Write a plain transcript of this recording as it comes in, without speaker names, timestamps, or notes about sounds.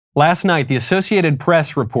Last night, the Associated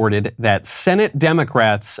Press reported that Senate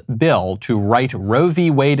Democrats' bill to write Roe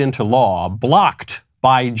v. Wade into law blocked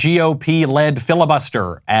by GOP-led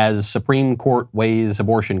filibuster as Supreme Court weighs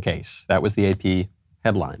abortion case. That was the AP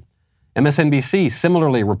headline. MSNBC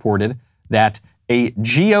similarly reported that a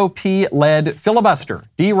GOP-led filibuster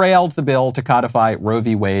derailed the bill to codify Roe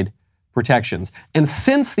v. Wade protections. And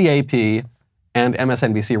since the AP and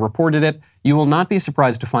MSNBC reported it, you will not be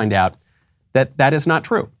surprised to find out that that is not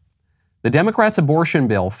true. The Democrats' abortion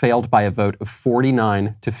bill failed by a vote of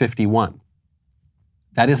 49 to 51.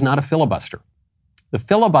 That is not a filibuster. The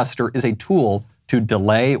filibuster is a tool to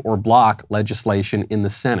delay or block legislation in the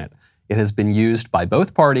Senate. It has been used by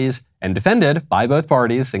both parties and defended by both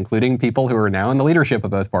parties, including people who are now in the leadership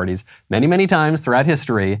of both parties, many, many times throughout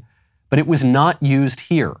history, but it was not used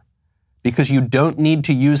here because you don't need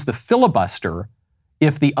to use the filibuster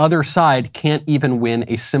if the other side can't even win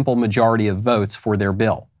a simple majority of votes for their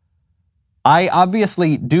bill. I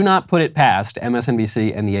obviously do not put it past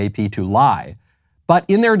MSNBC and the AP to lie, but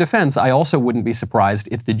in their defense, I also wouldn't be surprised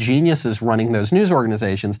if the geniuses running those news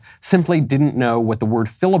organizations simply didn't know what the word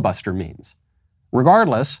filibuster means.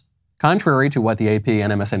 Regardless, contrary to what the AP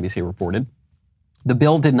and MSNBC reported, the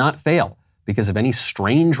bill did not fail because of any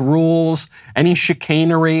strange rules, any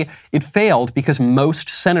chicanery. It failed because most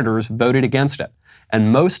senators voted against it.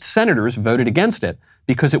 And most senators voted against it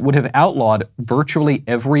because it would have outlawed virtually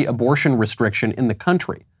every abortion restriction in the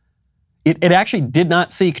country. It actually did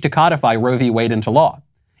not seek to codify Roe v. Wade into law.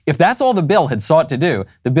 If that's all the bill had sought to do,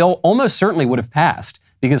 the bill almost certainly would have passed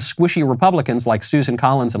because squishy Republicans like Susan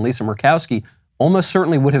Collins and Lisa Murkowski almost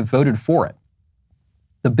certainly would have voted for it.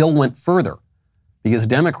 The bill went further because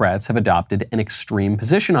Democrats have adopted an extreme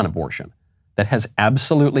position on abortion that has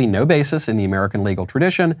absolutely no basis in the American legal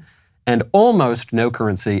tradition and almost no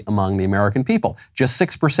currency among the American people, just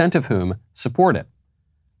 6% of whom support it,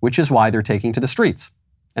 which is why they're taking to the streets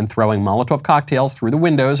and throwing Molotov cocktails through the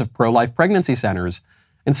windows of pro-life pregnancy centers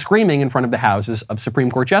and screaming in front of the houses of Supreme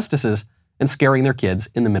Court justices and scaring their kids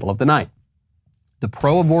in the middle of the night. The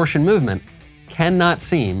pro-abortion movement cannot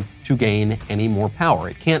seem to gain any more power.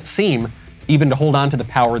 It can't seem even to hold on to the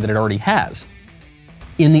power that it already has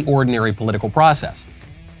in the ordinary political process.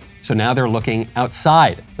 So now they're looking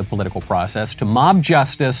outside the political process to mob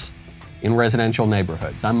justice in residential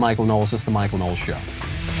neighborhoods. I'm Michael Knowles. This is The Michael Knowles Show.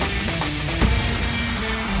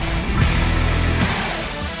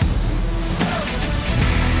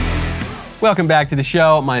 Welcome back to the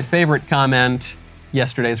show. My favorite comment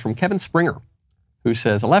yesterday is from Kevin Springer, who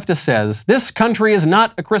says, a leftist says, this country is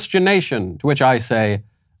not a Christian nation, to which I say,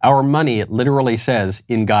 our money literally says,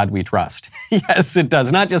 in God we trust. Yes, it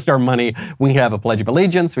does. Not just our money. We have a Pledge of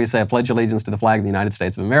Allegiance. We say, I pledge allegiance to the flag of the United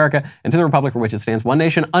States of America and to the republic for which it stands, one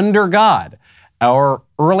nation under God. Our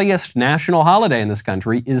earliest national holiday in this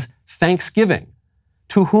country is Thanksgiving.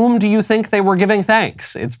 To whom do you think they were giving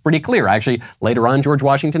thanks? It's pretty clear. Actually, later on, George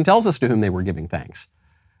Washington tells us to whom they were giving thanks.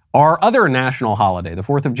 Our other national holiday, the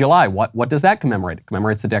 4th of July, what does that commemorate? It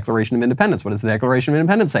commemorates the Declaration of Independence. What does the Declaration of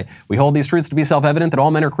Independence say? We hold these truths to be self-evident that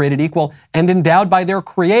all men are created equal and endowed by their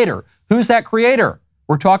Creator. Who's that Creator?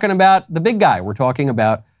 We're talking about the big guy. We're talking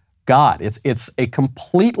about God. It's a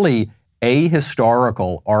completely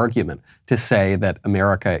ahistorical argument to say that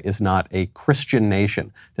America is not a Christian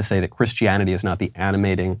nation, to say that Christianity is not the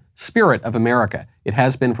animating spirit of America. It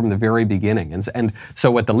has been from the very beginning. And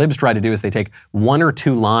so what the libs try to do is they take one or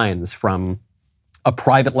two lines from a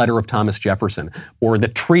private letter of Thomas Jefferson or the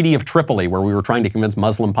Treaty of Tripoli, where we were trying to convince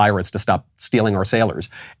Muslim pirates to stop stealing our sailors.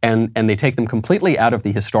 And they take them completely out of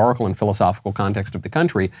the historical and philosophical context of the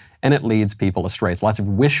country, and it leads people astray. It's lots of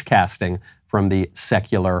wish casting from the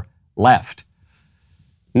secular left.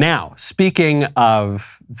 Now, speaking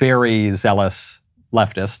of very zealous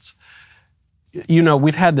leftists, you know,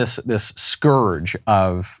 we've had this scourge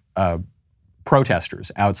of protesters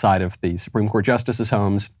outside of the Supreme Court justices'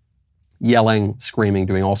 homes, yelling, screaming,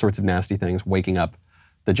 doing all sorts of nasty things, waking up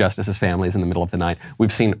the justices' families in the middle of the night.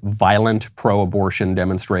 We've seen violent pro-abortion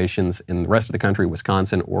demonstrations in the rest of the country,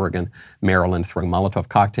 Wisconsin, Oregon, Maryland, throwing Molotov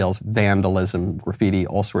cocktails, vandalism, graffiti,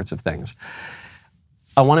 all sorts of things.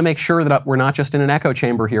 I want to make sure that we're not just in an echo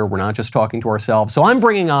chamber here. We're not just talking to ourselves. So I'm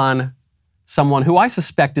bringing on someone who I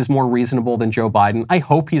suspect is more reasonable than Joe Biden. I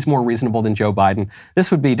hope he's more reasonable than Joe Biden.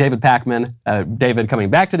 This would be David Pakman. David coming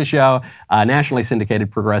back to the show, nationally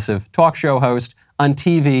syndicated progressive talk show host on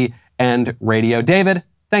TV and radio. David,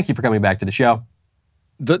 thank you for coming back to the show.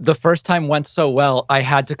 The first time went so well, I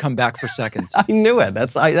had to come back for seconds. I knew it.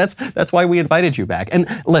 That's why we invited you back.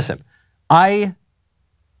 And listen, I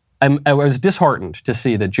was disheartened to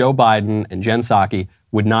see that Joe Biden and Jen Psaki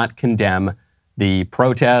would not condemn the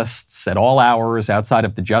protests at all hours outside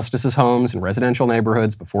of the justices' homes and residential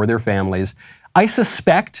neighborhoods before their families. I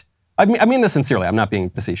suspect, I mean this sincerely, I'm not being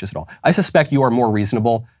facetious at all. I suspect you are more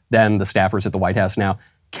reasonable than the staffers at the White House now.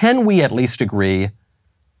 Can we at least agree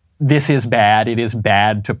this is bad? It is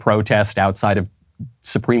bad to protest outside of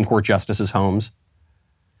Supreme Court justices' homes?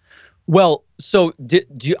 Well, so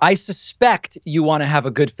I suspect you want to have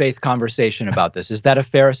a good faith conversation about this. Is that a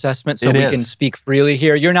fair assessment? So we can speak freely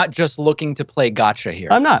here. You're not just looking to play gotcha here.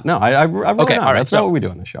 I'm not. No, I really okay, not. All right, That's not what we do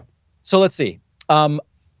on this show. So let's see.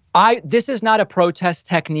 This is not a protest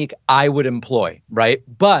technique I would employ, right?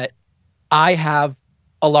 But I have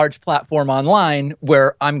a large platform online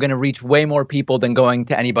where I'm going to reach way more people than going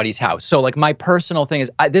to anybody's house. So like my personal thing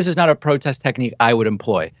is, this is not a protest technique I would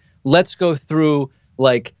employ. Let's go through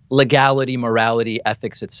like legality, morality,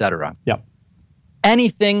 ethics, etc. Yep.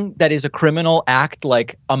 Anything that is a criminal act,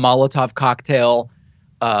 like a Molotov cocktail,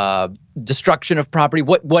 destruction of property,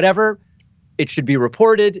 whatever, it should be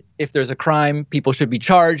reported. If there's a crime, people should be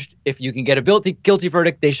charged. If you can get a guilty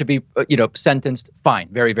verdict, they should be, sentenced. Fine.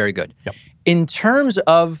 Very, very good. Yep. In terms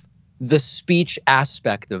of the speech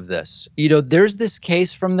aspect of this, there's this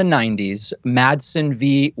case from the 90s, Madsen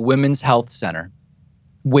v. Women's Health Center,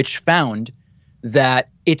 which found that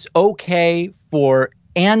it's okay for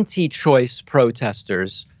anti-choice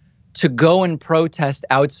protesters to go and protest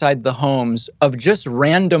outside the homes of just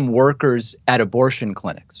random workers at abortion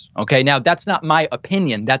clinics. Okay, now that's not my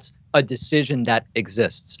opinion. That's a decision that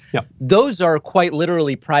exists. Yep. Those are quite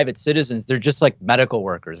literally private citizens. They're just like medical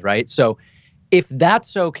workers, right? So if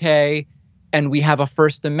that's okay and we have a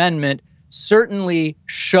First Amendment, certainly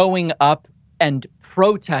showing up and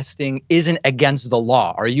protesting isn't against the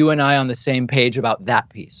law. Are you and I on the same page about that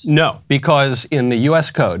piece? No, because in the U.S.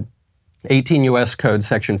 Code, 18 U.S. Code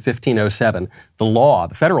Section 1507,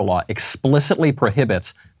 the federal law, explicitly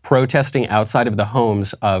prohibits protesting outside of the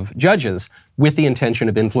homes of judges with the intention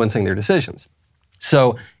of influencing their decisions.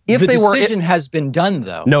 So if the decision has been done,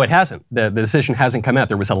 though. No, it hasn't. The decision hasn't come out.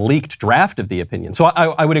 There was a leaked draft of the opinion. So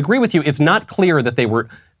I would agree with you. It's not clear that they were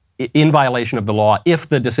in violation of the law if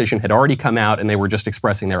the decision had already come out and they were just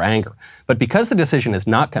expressing their anger. But because the decision has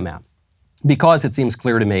not come out, because it seems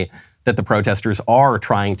clear to me that the protesters are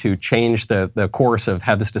trying to change the course of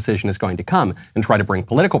how this decision is going to come and try to bring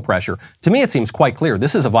political pressure, to me it seems quite clear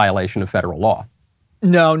this is a violation of federal law.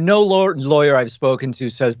 No lawyer I've spoken to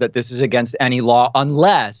says that this is against any law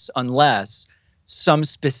unless some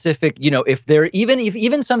specific, if there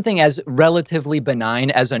even something as relatively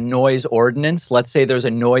benign as a noise ordinance, let's say there's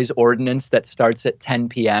a noise ordinance that starts at 10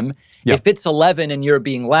 p.m. Yep. If it's 11 and you're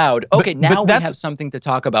being loud, okay, now we have something to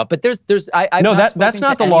talk about. But that's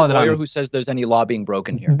not the law that I'm who says there's any law being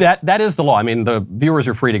broken here. That is the law. I mean, the viewers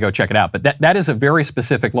are free to go check it out. But that is a very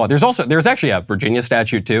specific law. There's actually a Virginia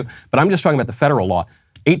statute too. But I'm just talking about the federal law.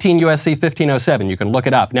 18 U.S.C. 1507, you can look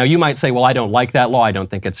it up. Now, you might say, well, I don't like that law. I don't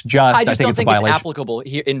think it's just. I think it's a violation. It's applicable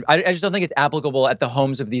here. I just don't think it's applicable at the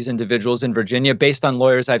homes of these individuals in Virginia, based on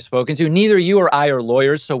lawyers I've spoken to. Neither you or I are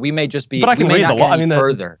lawyers, so we may just be. But I can read the law. I mean,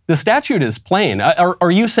 further. The statute is plain.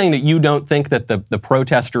 Are you saying that you don't think that the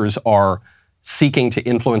protesters are seeking to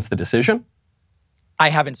influence the decision?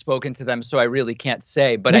 I haven't spoken to them, so I really can't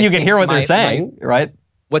say. But you can hear what they're saying, right?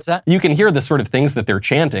 What's that? You can hear the sort of things that they're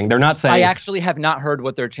chanting. They're not saying. I actually have not heard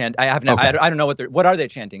what they're chanting. I have not. Okay. I don't know what are they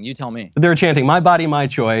chanting? You tell me. They're chanting "My body, my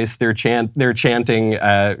choice." They're chanting.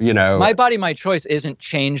 My body, my choice isn't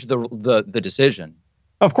change the decision.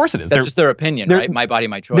 Of course it is. That's just their opinion, right? My body,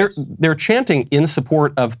 my choice. They're chanting in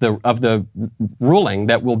support of the ruling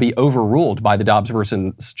that will be overruled by the Dobbs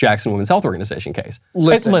versus Jackson Women's Health Organization case.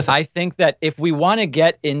 Listen, I think that if we want to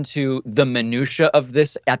get into the minutia of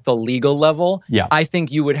this at the legal level, I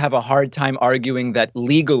think you would have a hard time arguing that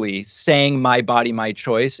legally saying "my body, my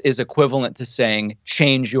choice" is equivalent to saying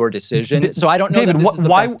 "change your decision." So I don't know. David, that this is the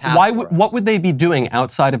best path for us. What would they be doing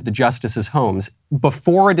outside of the justices' homes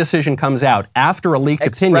before a decision comes out, after a leaked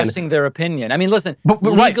opinion? Expressing their opinion. I mean, listen,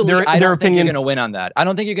 legally, I don't think you're going to win on that. I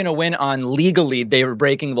don't think you're going to win on legally they were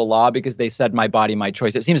breaking the law because they said "my body, my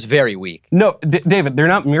choice." It seems very weak. No, David, they're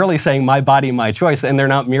not merely saying "my body, my choice," and they're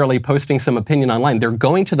not merely posting some opinion online. They're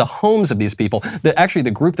going to the homes of these people. Actually,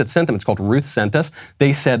 the group that sent them, it's called Ruth Sent Us,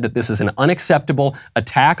 they said that this is an unacceptable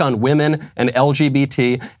attack on women and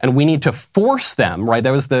LGBT, and we need to force them, right?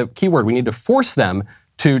 That was the key word. We need to force them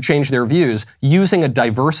to change their views using a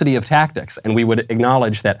diversity of tactics. And we would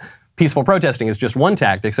acknowledge that peaceful protesting is just one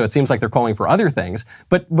tactic, so it seems like they're calling for other things.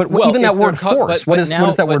 But even that word force, what does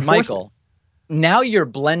that word force mean? Now you're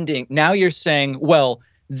blending, now you're saying, well,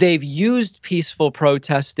 they've used peaceful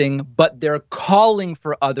protesting, but they're calling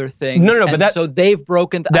for other things. No, but so they've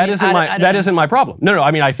broken. That isn't my problem. No,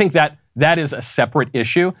 I mean, I think that that is a separate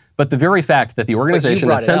issue. But the very fact that the organization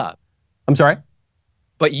that sent... I'm sorry?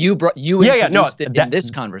 But you introduced it in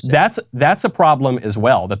this conversation. That's a problem as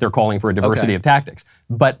well, that they're calling for a diversity of tactics.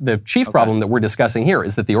 But the chief problem that we're discussing here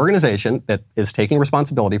is that the organization that is taking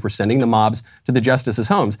responsibility for sending the mobs to the justices'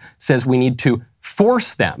 homes says we need to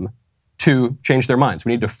force them to change their minds.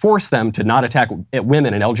 We need to force them to not attack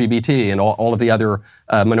women and LGBT and all of the other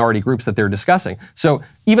minority groups that they're discussing. So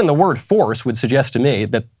even the word force would suggest to me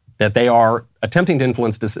that they are attempting to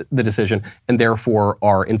influence the decision and therefore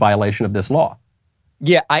are in violation of this law.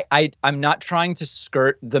 Yeah, I'm not trying to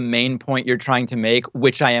skirt the main point you're trying to make,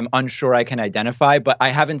 which I am unsure I can identify, but I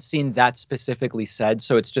haven't seen that specifically said,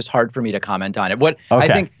 so it's just hard for me to comment on it. I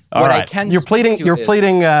can you're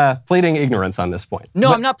pleading ignorance on this point.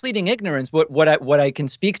 No, I'm not pleading ignorance. What I can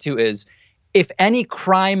speak to is, if any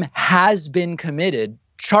crime has been committed,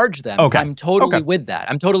 charge them. Okay. I'm totally with that.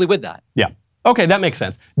 I'm totally with that. Yeah. Okay, that makes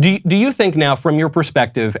sense. Do you think now, from your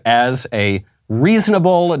perspective as a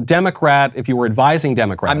reasonable Democrat, if you were advising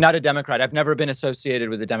Democrats... I'm not a Democrat. I've never been associated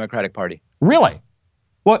with the Democratic Party. Really?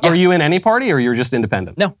 Are you in any party, or you're just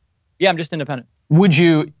independent? No. Yeah, I'm just independent.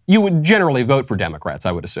 You would generally vote for Democrats,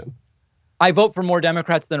 I would assume. I vote for more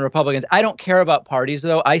Democrats than Republicans. I don't care about parties,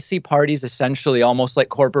 though. I see parties essentially almost like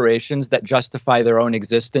corporations that justify their own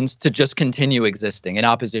existence to just continue existing in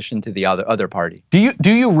opposition to the other party. Do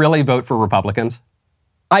you really vote for Republicans?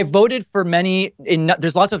 I voted for many.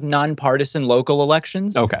 There's lots of nonpartisan local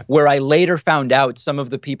elections where I later found out some of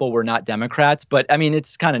the people were not Democrats. But I mean,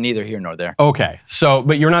 it's kind of neither here nor there. Okay.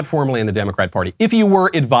 But you're not formally in the Democrat Party. If you were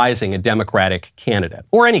advising a Democratic candidate,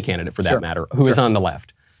 or any candidate for that matter, who is on the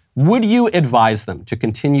left, would you advise them to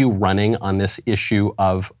continue running on this issue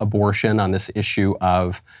of abortion, on this issue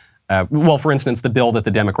of, for instance, the bill that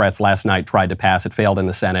the Democrats last night tried to pass, it failed in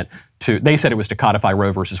the Senate. They said it was to codify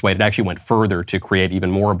Roe versus Wade. It actually went further to create even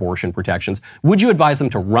more abortion protections. Would you advise them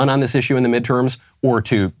to run on this issue in the midterms, or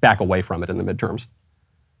to back away from it in the midterms?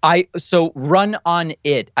 So run on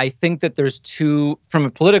it. I think that from a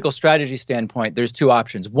political strategy standpoint, there's two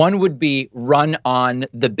options. One would be run on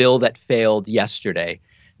the bill that failed yesterday.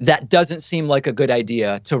 That doesn't seem like a good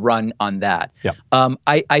idea to run on that. Yeah.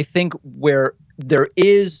 I think where there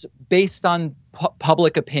is, based on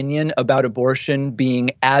public opinion about abortion being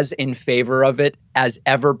as in favor of it as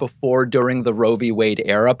ever before during the Roe v. Wade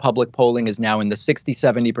era, public polling is now in the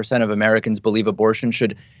 60-70% of Americans believe abortion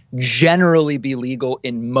should generally be legal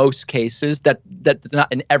in most cases. That's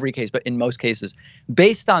not in every case, but in most cases.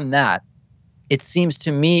 Based on that, it seems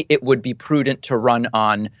to me it would be prudent to run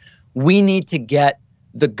on, we need to get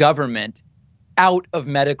the government out of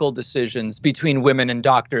medical decisions between women and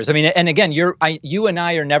doctors. I mean, and again, you and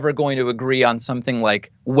I are never going to agree on something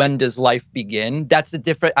like, when does life begin? That's a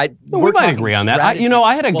different... we might agree on that. I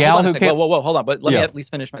had a gal who came... Whoa, hold on. But let me at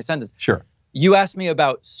least finish my sentence. Sure. You asked me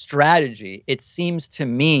about strategy. It seems to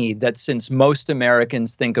me that since most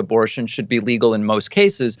Americans think abortion should be legal in most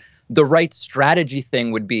cases, the right strategy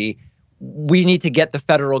thing would be, we need to get the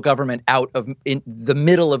federal government out of in the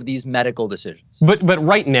middle of these medical decisions. But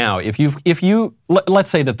right now, if you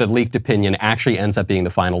let's say that the leaked opinion actually ends up being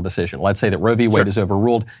the final decision. Let's say that Roe v. Wade is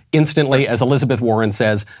overruled instantly, as Elizabeth Warren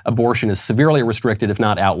says, abortion is severely restricted, if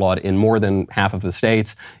not outlawed, in more than half of the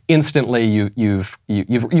states. Instantly, you're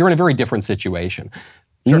in a very different situation.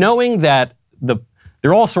 Knowing that there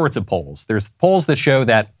are all sorts of polls. There's polls that show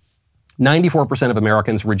that 94% of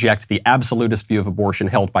Americans reject the absolutist view of abortion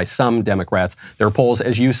held by some Democrats. There are polls,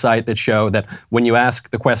 as you cite, that show that when you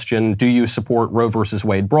ask the question, do you support Roe versus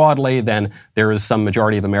Wade broadly, then there is some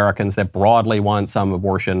majority of Americans that broadly want some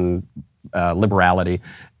abortion liberality.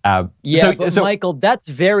 Michael, that's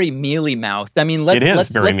very mealy-mouthed. I mean,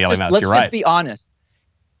 let's just be honest.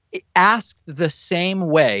 Asked the same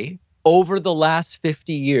way, over the last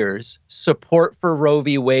 50 years, support for Roe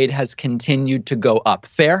v. Wade has continued to go up.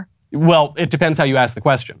 Fair? Well, it depends how you ask the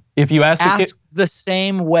question. If you ask the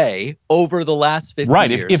same way over the last 50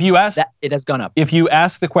 years, if you ask, it has gone up. If you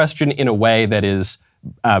ask the question in a way that is,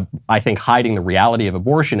 I think, hiding the reality of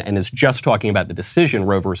abortion and is just talking about the decision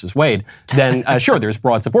Roe versus Wade, then sure, there's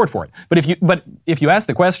broad support for it. But if you ask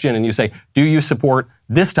the question and you say, do you support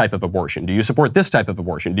this type of abortion? Do you support this type of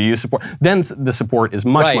abortion? Do you support? Then the support is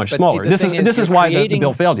much smaller. This is why the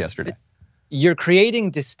bill failed yesterday. You're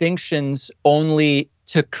creating distinctions only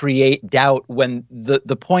to create doubt, when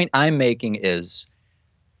the point I'm making is,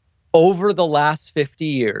 over the last 50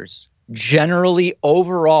 years, generally,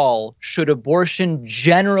 overall, should abortion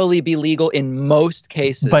generally be legal in most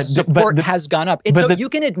cases? But support has gone up. You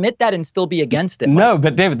can admit that and still be against it. No,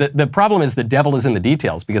 but David, the problem is the devil is in the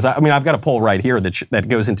details, because I've got a poll right here that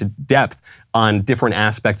goes into depth on different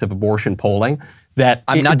aspects of abortion polling. That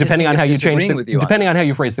depending on how you depending on how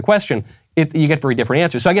you phrase the question, you get very different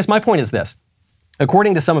answers. So I guess my point is this: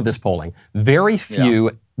 according to some of this polling, very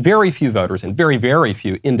few voters and very, very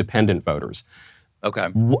few independent voters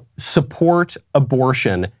support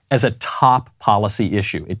abortion as a top policy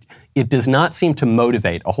issue. It does not seem to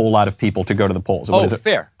motivate a whole lot of people to go to the polls.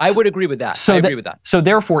 Fair. I would agree with that. I agree with that. So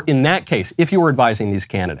therefore, in that case, if you were advising these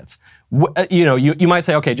candidates, you might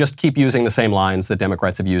say, okay, just keep using the same lines that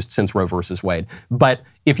Democrats have used since Roe versus Wade. But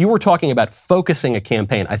if you were talking about focusing a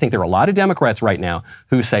campaign, I think there are a lot of Democrats right now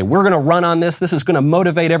who say, we're going to run on this. This is going to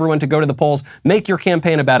motivate everyone to go to the polls. Make your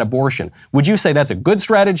campaign about abortion. Would you say that's a good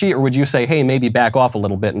strategy, or would you say, hey, maybe back off a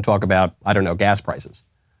little bit and talk about, I don't know, gas prices?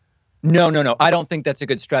 No. I don't think that's a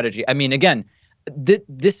good strategy. I mean, again,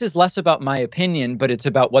 this is less about my opinion, but it's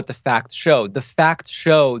about what the facts show. The facts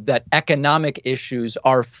show that economic issues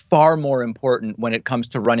are far more important when it comes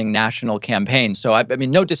to running national campaigns. So I mean,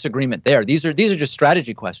 no disagreement there. These are just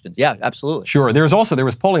strategy questions. Yeah, absolutely. Sure. There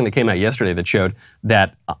was polling that came out yesterday that showed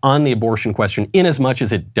that on the abortion question, in as much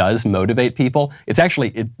as it does motivate people, it's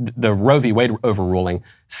actually the Roe v. Wade overruling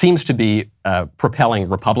seems to be propelling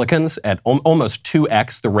Republicans at almost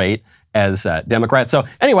 2x the rate as Democrats. So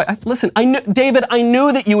anyway, listen, David, I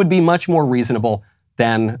knew that you would be much more reasonable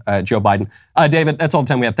than Joe Biden. David, that's all the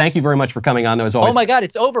time we have. Thank you very much for coming on, though, as always. Oh my God,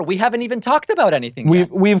 it's over. We haven't even talked about anything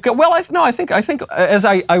yet. We've got, well, I think as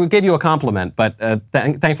I gave you a compliment, but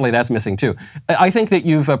thankfully that's missing too. I think that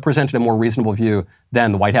you've presented a more reasonable view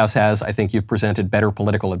than the White House has. I think you've presented better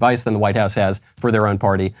political advice than the White House has for their own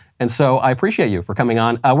party. And so I appreciate you for coming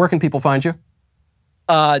on. Where can people find you?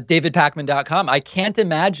 DavidPakman.com. I can't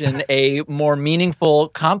imagine a more meaningful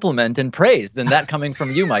compliment and praise than that coming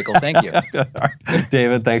from you, Michael. Thank you.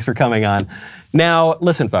 David, thanks for coming on. Now,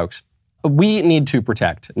 listen, folks, we need to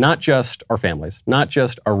protect not just our families, not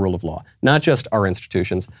just our rule of law, not just our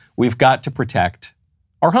institutions. We've got to protect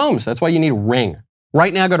our homes. That's why you need Ring.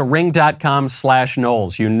 Right now, go to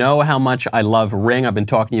ring.com/Knowles. You know how much I love Ring. I've been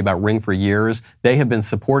talking to you about Ring for years. They have been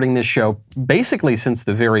supporting this show basically since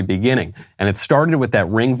the very beginning. And it started with that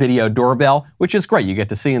Ring video doorbell, which is great. You get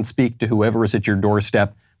to see and speak to whoever is at your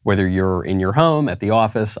doorstep, whether you're in your home, at the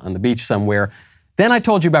office, on the beach somewhere. Then I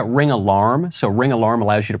told you about Ring Alarm. So Ring Alarm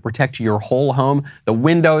allows you to protect your whole home, the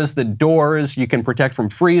windows, the doors. You can protect from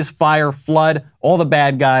freeze, fire, flood, all the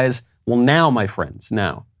bad guys. Well, now, my friends,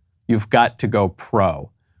 you've got to go pro.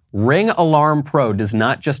 Ring Alarm Pro does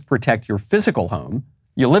not just protect your physical home.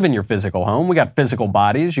 You live in your physical home. We got physical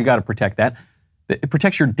bodies. You got to protect that. It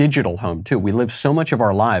protects your digital home, too. We live so much of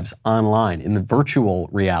our lives online in the virtual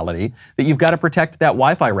reality that you've got to protect that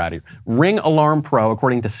Wi-Fi router. Ring Alarm Pro,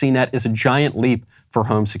 according to CNET, is a giant leap for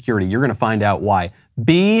home security. You're going to find out why.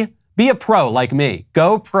 Be a pro like me.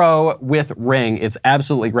 Go pro with Ring. It's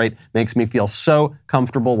absolutely great. Makes me feel so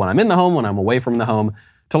comfortable when I'm in the home, when I'm away from the home.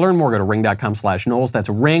 To learn more, go to ring.com/Knowles. That's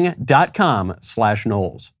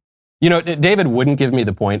ring.com/Knowles. You know, David wouldn't give me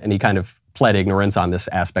the point, and he kind of pled ignorance on this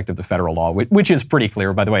aspect of the federal law, which is pretty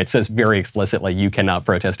clear. By the way, it says very explicitly you cannot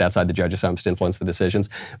protest outside the judge's homes to influence the decisions.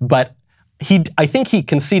 But I think he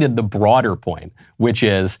conceded the broader point, which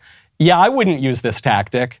is, yeah, I wouldn't use this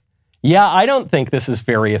tactic. Yeah, I don't think this is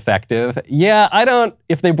very effective. Yeah,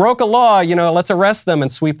 if they broke a law, let's arrest them and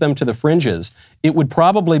sweep them to the fringes. It would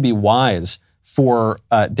probably be wise for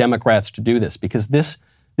Democrats to do this, because this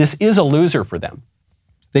is a loser for them.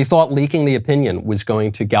 They thought leaking the opinion was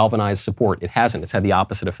going to galvanize support. It hasn't. It's had the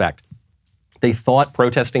opposite effect. They thought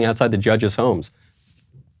protesting outside the judges' homes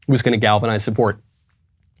was going to galvanize support.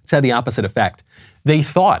 It's had the opposite effect. They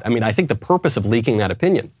thought, I think the purpose of leaking that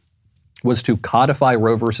opinion was to codify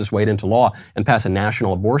Roe versus Wade into law and pass a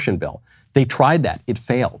national abortion bill. They tried that. It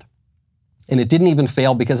failed. And it didn't even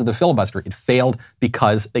fail because of the filibuster. It failed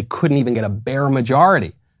because they couldn't even get a bare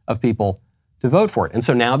majority of people to vote for it. And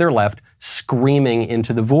so now they're left screaming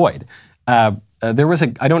into the void. There was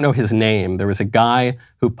I don't know his name. There was a guy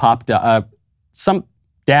who popped up, something.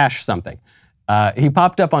 He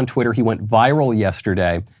popped up on Twitter. He went viral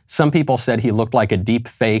yesterday. Some people said he looked like a deep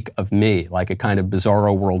fake of me, like a kind of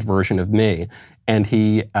bizarro world version of me. And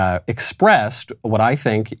he expressed what I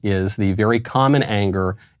think is the very common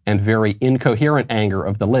anger and very incoherent anger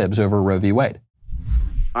of the libs over Roe v. Wade.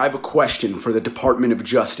 I have a question for the Department of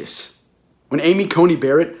Justice. When Amy Coney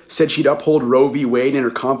Barrett said she'd uphold Roe v. Wade in her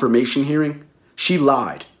confirmation hearing, she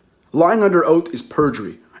lied. Lying under oath is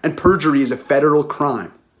perjury, and perjury is a federal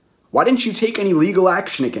crime. Why didn't you take any legal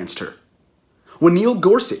action against her? When Neil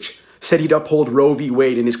Gorsuch said he'd uphold Roe v.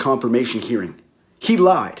 Wade in his confirmation hearing, he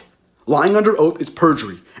lied. Lying under oath is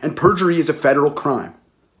perjury, and perjury is a federal crime.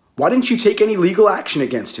 Why didn't you take any legal action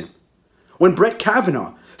against him? When Brett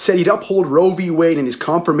Kavanaugh said he'd uphold Roe v. Wade in his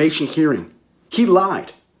confirmation hearing, he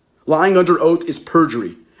lied. Lying under oath is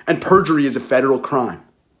perjury, and perjury is a federal crime.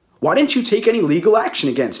 Why didn't you take any legal action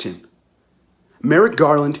against him? Merrick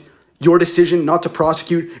Garland, your decision not to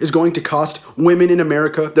prosecute is going to cost women in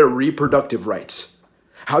America their reproductive rights.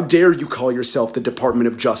 How dare you call yourself the Department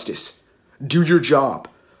of Justice? Do your job.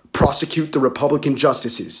 Prosecute the Republican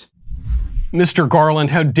justices. Mr. Garland,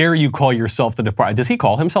 how dare you call yourself the Department? Does he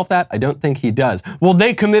call himself that? I don't think he does. Well,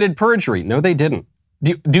 they committed perjury. No, they didn't.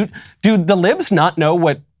 Do the libs not know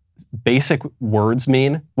what basic words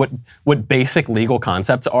mean? What basic legal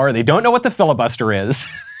concepts are? They don't know what the filibuster is.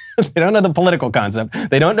 They don't know the political concept.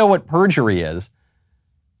 They don't know what perjury is.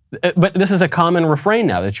 But this is a common refrain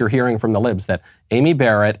now that you're hearing from the libs, that Amy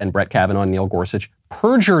Barrett and Brett Kavanaugh and Neil Gorsuch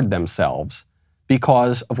perjured themselves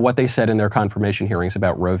because of what they said in their confirmation hearings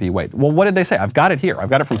about Roe v. Wade. Well, what did they say? I've got it here. I've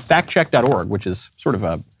got it from factcheck.org, which is sort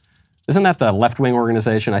of isn't that the left-wing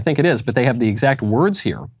organization? I think it is, but they have the exact words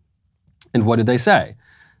here. And what did they say?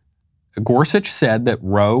 Gorsuch said that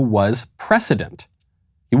Roe was precedent.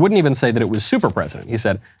 He wouldn't even say that it was super precedent. He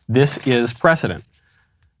said, this is precedent.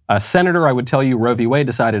 Senator, I would tell you Roe v. Wade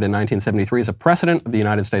decided in 1973 is a precedent of the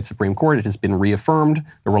United States Supreme Court. It has been reaffirmed.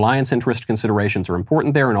 The reliance interest considerations are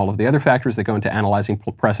important there, and all of the other factors that go into analyzing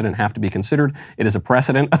precedent have to be considered. It is a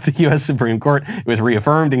precedent of the U.S. Supreme Court. It was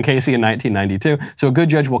reaffirmed in Casey in 1992. So a good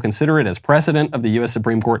judge will consider it as precedent of the U.S.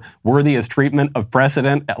 Supreme Court, worthy as treatment of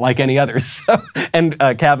precedent like any others. And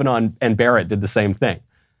Kavanaugh and Barrett did the same thing.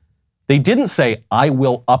 They didn't say, I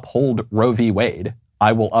will uphold Roe v. Wade.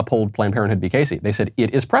 I will uphold Planned Parenthood v. Casey. They said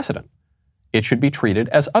it is precedent. It should be treated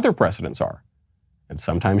as other precedents are. And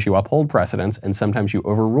sometimes you uphold precedents and sometimes you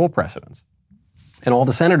overrule precedents. And all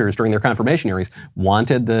the senators during their confirmation hearings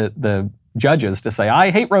wanted the judges to say, I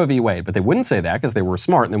hate Roe v. Wade, but they wouldn't say that because they were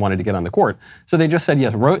smart and they wanted to get on the court. So they just said,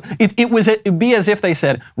 yes, it'd be as if they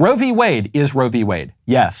said, Roe v. Wade is Roe v. Wade.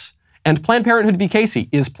 Yes. And Planned Parenthood v. Casey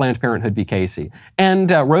is Planned Parenthood v. Casey. And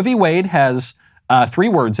Roe v. Wade has 3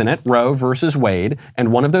 words in it, Roe versus Wade,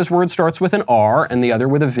 and one of those words starts with an R, and the other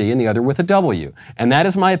with a V, and the other with a W. And that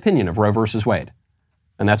is my opinion of Roe versus Wade.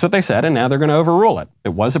 And that's what they said, and now they're going to overrule it. It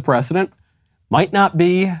was a precedent. Might not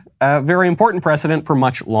be a very important precedent for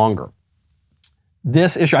much longer.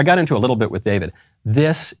 This issue, I got into a little bit with David.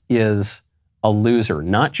 This is a loser,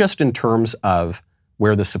 not just in terms of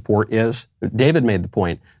where the support is. David made the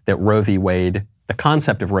point that Roe v. Wade, the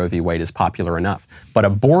concept of Roe v. Wade, is popular enough. But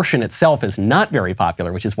abortion itself is not very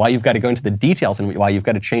popular, which is why you've got to go into the details and why you've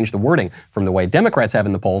got to change the wording from the way Democrats have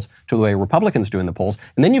in the polls to the way Republicans do in the polls.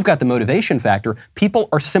 And then you've got the motivation factor. People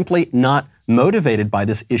are simply not motivated by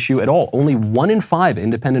this issue at all. Only 1 in 5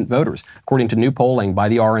 independent voters, according to new polling by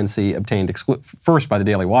the RNC obtained first by the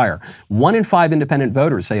Daily Wire, 1 in 5 independent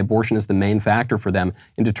voters say abortion is the main factor for them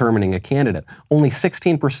in determining a candidate. Only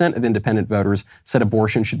 16% of independent voters said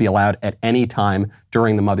abortion should be allowed at any time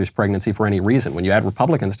during the mother's pregnancy for any reason. When you add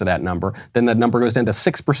Republicans to that number, then that number goes down to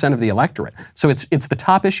 6% of the electorate. So it's the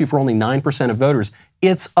top issue for only 9% of voters.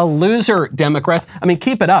 It's a loser, Democrats. I mean,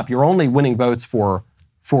 keep it up. You're only winning votes for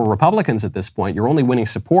Republicans at this point. You're only winning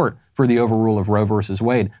support for the overrule of Roe versus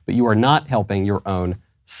Wade, but you are not helping your own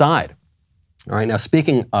side. All right, now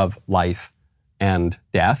speaking of life and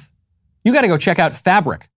death, you got to go check out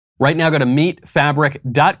Fabric. Right now, go to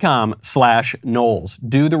meetfabric.com/Knowles.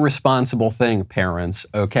 Do the responsible thing, parents,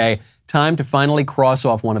 okay? Time to finally cross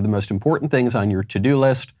off one of the most important things on your to-do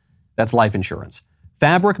list. That's life insurance.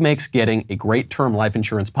 Fabric makes getting a great term life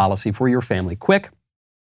insurance policy for your family quick,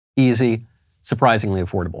 easy, surprisingly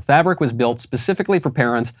affordable. Fabric was built specifically for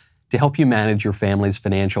parents to help you manage your family's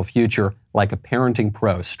financial future like a parenting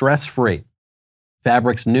pro, stress-free.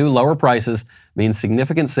 Fabric's new lower prices mean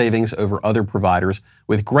significant savings over other providers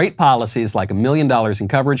with great policies like $1 million in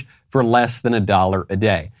coverage for less than $1 a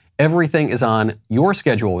day. Everything is on your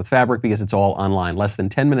schedule with Fabric because it's all online. Less than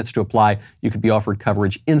 10 minutes to apply. You could be offered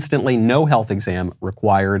coverage instantly. No health exam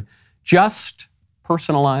required. Just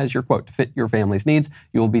personalize your quote to fit your family's needs.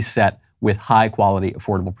 You will be set with high-quality,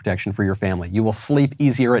 affordable protection for your family. You will sleep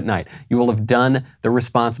easier at night. You will have done the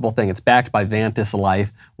responsible thing. It's backed by Vantis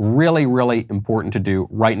Life. Really, really important to do.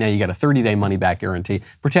 Right now, you got a 30-day money-back guarantee.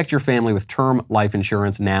 Protect your family with term life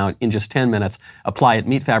insurance now in just 10 minutes. Apply at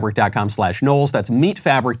meetfabric.com/Knowles. That's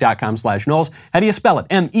meetfabric.com/Knowles. How do you spell it?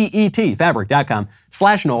 MEET,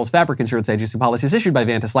 fabric.com/Knowles. Fabric Insurance Agency policies issued by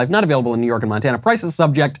Vantis Life. Not available in New York and Montana. Prices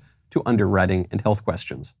subject to underwriting and health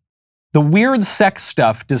questions. The weird sex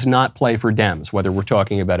stuff does not play for Dems, whether we're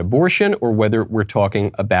talking about abortion or whether we're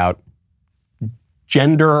talking about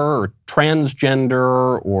gender or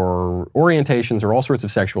transgender or orientations or all sorts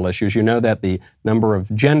of sexual issues. You know that the number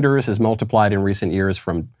of genders has multiplied in recent years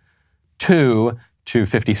from 2 to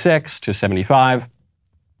 56 to 75.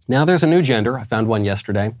 Now there's a new gender. I found one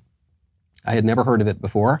yesterday. I had never heard of it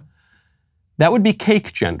before. That would be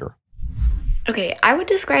cake gender. Okay, I would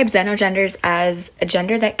describe xenogenders as a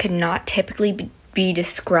gender that could not typically be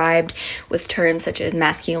described with terms such as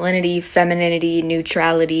masculinity, femininity,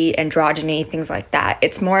 neutrality, androgyny, things like that.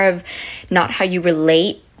 It's more of not how you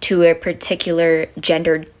relate to a particular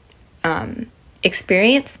gendered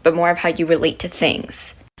experience, but more of how you relate to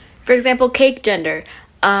things. For example, cake gender.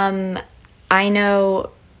 I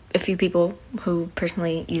know a few people who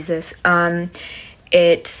personally use this.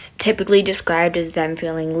 It's typically described as them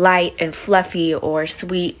feeling light and fluffy or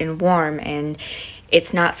sweet and warm, and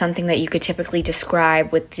it's not something that you could typically describe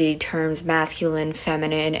with the terms masculine,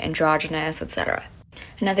 feminine, androgynous, etc.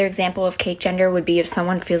 Another example of cake gender would be if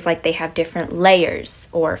someone feels like they have different layers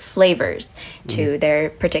or flavors to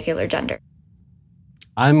their particular gender.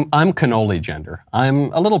 I'm cannoli gender.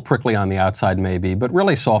 I'm a little prickly on the outside maybe, but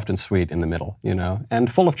really soft and sweet in the middle, you know, and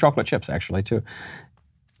full of chocolate chips actually too.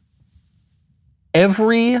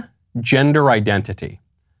 Every gender identity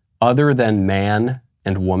other than man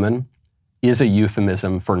and woman is a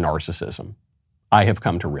euphemism for narcissism, I have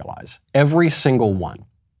come to realize. Every single one.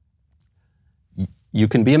 You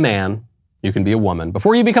can be a man, you can be a woman.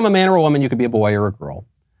 Before you become a man or a woman, you could be a boy or a girl.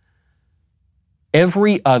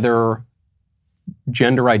 Every other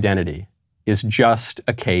gender identity is just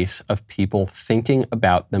a case of people thinking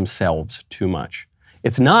about themselves too much.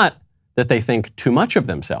 It's not that they think too much of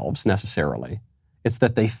themselves necessarily. It's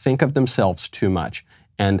that they think of themselves too much.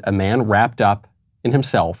 And a man wrapped up in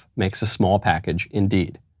himself makes a small package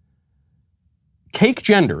indeed. Cake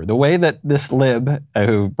gender, the way that this lib,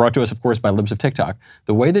 who brought to us, of course, by Libs of TikTok,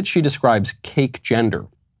 the way that she describes cake gender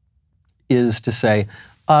is to say,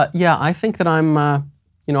 yeah, I think that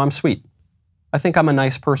I'm sweet. I think I'm a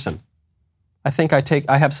nice person. I think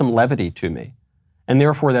I have some levity to me. And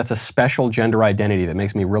therefore, that's a special gender identity that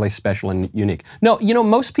makes me really special and unique. No,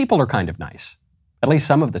 most people are kind of nice. At least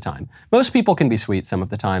some of the time. Most people can be sweet some of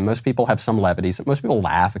the time. Most people have some levity. Most people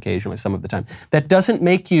laugh occasionally some of the time. That doesn't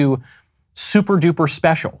make you super duper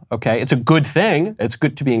special, okay? It's a good thing. It's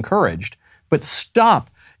good to be encouraged. But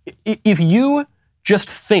stop. If you just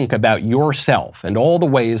think about yourself and all the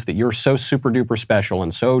ways that you're so super duper special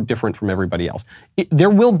and so different from everybody else,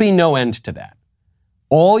 there will be no end to that.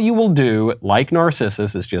 All you will do, like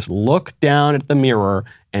Narcissus, is just look down at the mirror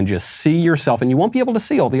and just see yourself, and you won't be able to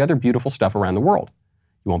see all the other beautiful stuff around the world.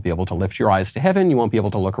 You won't be able to lift your eyes to heaven. You won't be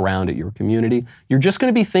able to look around at your community. You're just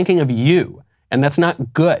going to be thinking of you, and that's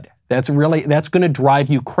not good. That's going to drive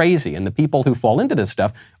you crazy, and the people who fall into this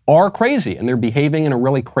stuff are crazy, and they're behaving in a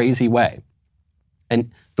really crazy way.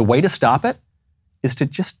 And the way to stop it is to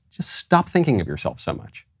just stop thinking of yourself so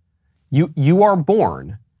much. You are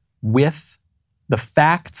born with the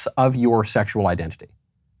facts of your sexual identity.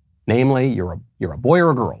 Namely, you're a boy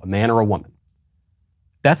or a girl, a man or a woman.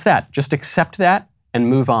 That's that. Just accept that and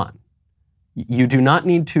move on. You do not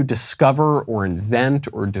need to discover or invent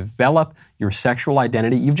or develop your sexual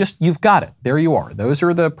identity. You've got it. There you are. Those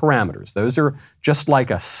are the parameters. Those are just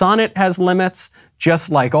like a sonnet has limits, just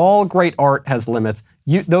like all great art has limits.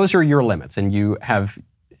 Those are your limits, and you have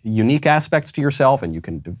unique aspects to yourself, and you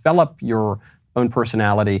can develop your own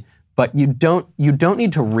personality. But you don't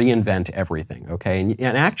need to reinvent everything, okay?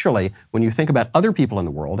 And actually, when you think about other people in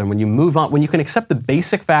the world, and when you move on, when you can accept the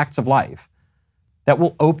basic facts of life, that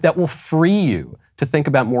will free you to think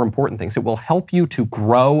about more important things. It will help you to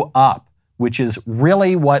grow up, which is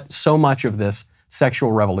really what so much of this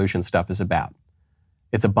sexual revolution stuff is about.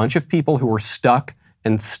 It's a bunch of people who are stuck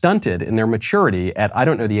and stunted in their maturity at,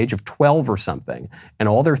 the age of 12 or something. And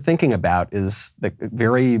all they're thinking about is the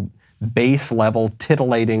very base level,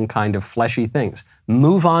 titillating kind of fleshy things.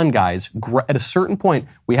 Move on, guys. At a certain point,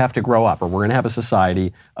 we have to grow up, or we're going to have a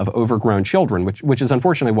society of overgrown children, which is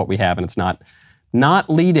unfortunately what we have, and it's not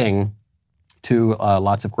leading to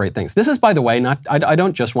lots of great things. This is, by the way, I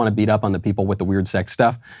don't just want to beat up on the people with the weird sex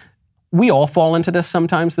stuff. We all fall into this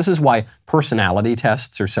sometimes. This is why personality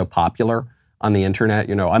tests are so popular on the internet.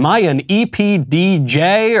 Am I an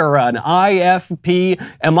EPDJ or an IFP?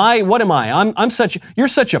 What am I? You're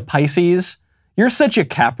such a Pisces. You're such a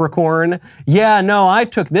Capricorn. Yeah, no, I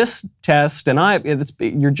took this test and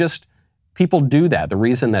people do that. The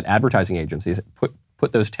reason that advertising agencies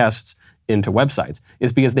put those tests into websites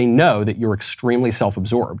is because they know that you're extremely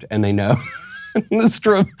self-absorbed, and they know It's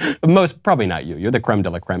true. Most, probably not you. You're the creme de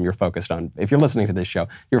la creme. You're focused on, if you're listening to this show,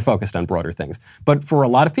 you're focused on broader things. But for a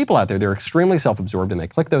lot of people out there, they're extremely self-absorbed and they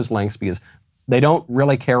click those links because they don't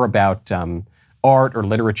really care about art or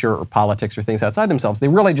literature or politics or things outside themselves. They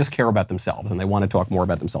really just care about themselves and they want to talk more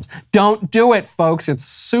about themselves. Don't do it, folks. It's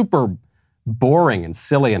super boring and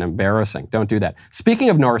silly and embarrassing. Don't do that. Speaking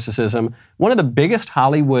of narcissism, one of the biggest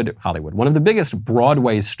one of the biggest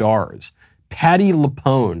Broadway stars, Patti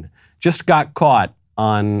LuPone, just got caught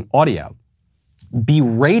on audio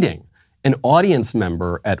berating an audience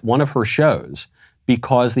member at one of her shows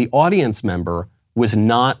because the audience member was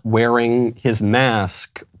not wearing his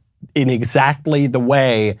mask in exactly the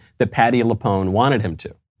way that Patti LuPone wanted him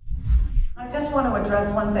to. I just want to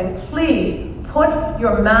address one thing. Please put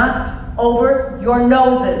your masks over your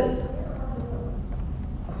noses.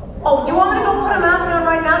 Oh, do you want me to go put a mask on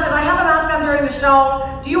right now? Did I have a mask on during the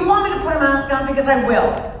show? Do you want me to put a mask on? Because I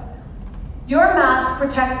will. Your mask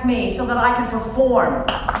protects me so that I can perform.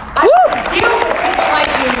 I deal with people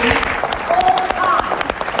like you all the time.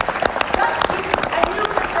 And you,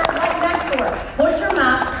 Mr. right next to her, put your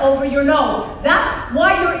mask over your nose. That's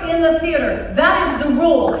why you're in the theater. That is the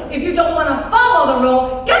rule. If you don't want to follow the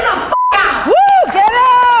rule, get the f*** out! Woo! Get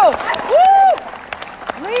out! Woo!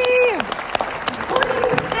 Leave! Who do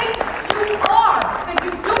you think you are that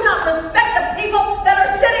you do not respect the people that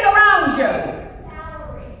are sitting around you?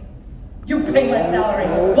 You pay my salary.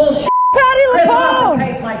 Bullshit. Patti Chris LuPone! Rock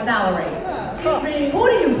pays my salary. Excuse me. Who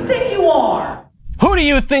do you think you are? Who do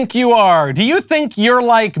you think you are? Do you think you're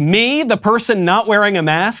like me, the person not wearing a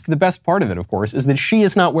mask? The best part of it, of course, is that she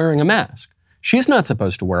is not wearing a mask. She's not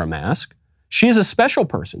supposed to wear a mask. She's a special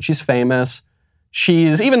person. She's famous.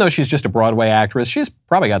 Even though she's just a Broadway actress, she's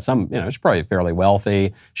probably got she's probably fairly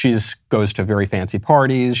wealthy. She's goes to very fancy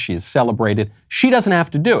parties. She's celebrated. She doesn't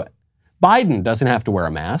have to do it. Biden doesn't have to wear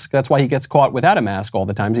a mask. That's why he gets caught without a mask all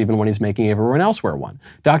the time, even when he's making everyone else wear one.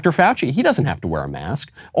 Dr. Fauci, he doesn't have to wear a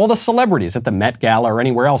mask. All the celebrities at the Met Gala or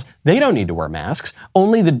anywhere else, they don't need to wear masks.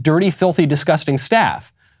 Only the dirty, filthy, disgusting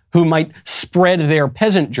staff who might spread their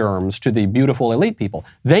peasant germs to the beautiful elite people,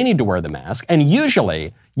 they need to wear the mask. And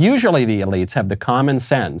usually the elites have the common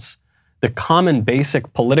sense, the common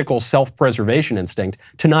basic political self-preservation instinct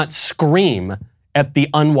to not scream at the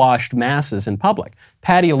unwashed masses in public.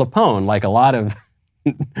 Patti LuPone, like a lot of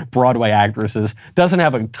Broadway actresses, doesn't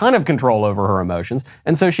have a ton of control over her emotions,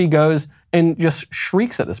 and so she goes and just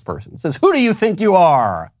shrieks at this person, says, "Who do you think you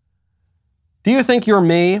are? Do you think you're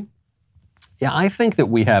me?" Yeah, I think that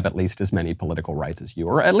we have at least as many political rights as you,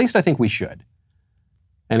 or at least I think we should.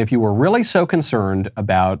 And if you were really so concerned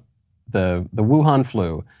about the Wuhan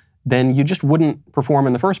flu, then you just wouldn't perform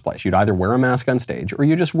in the first place. You'd either wear a mask on stage or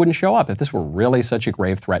you just wouldn't show up if this were really such a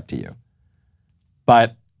grave threat to you.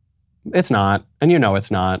 But it's not, and you know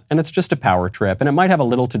it's not, and it's just a power trip, and it might have a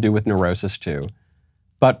little to do with neurosis too.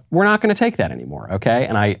 But we're not going to take that anymore, okay?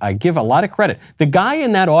 And I give a lot of credit. The guy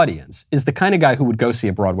in that audience is the kind of guy who would go see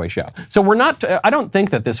a Broadway show. So I don't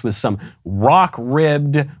think that this was some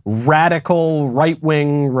rock-ribbed, radical,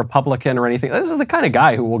 right-wing Republican or anything. This is the kind of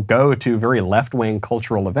guy who will go to very left-wing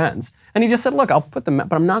cultural events. And he just said, look, I'll put them,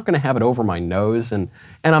 but I'm not going to have it over my nose, and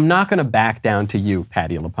I'm not going to back down to you,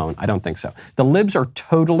 Patti LuPone. I don't think so. The libs are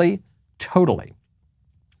totally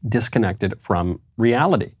disconnected from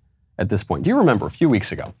reality at this point. Do you remember a few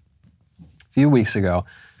weeks ago,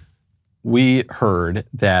 we heard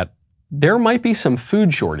that there might be some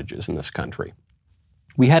food shortages in this country.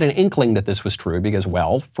 We had an inkling that this was true because,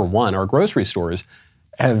 well, for one, our grocery stores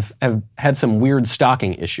have had some weird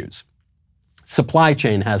stocking issues. Supply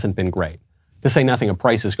chain hasn't been great, to say nothing of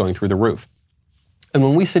prices going through the roof. And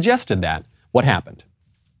when we suggested that, what happened?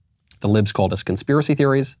 The libs called us conspiracy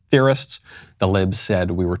theorists. The libs said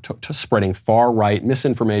we were spreading far-right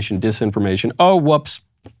misinformation, disinformation. Oh, whoops.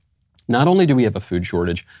 Not only do we have a food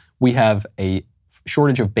shortage, we have a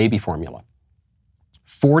shortage of baby formula.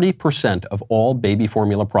 40% of all baby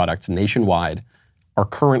formula products nationwide are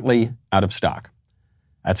currently out of stock.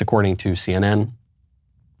 That's according to CNN.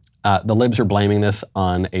 The libs are blaming this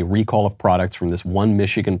on a recall of products from this one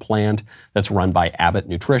Michigan plant that's run by Abbott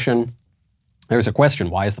Nutrition. There's a question,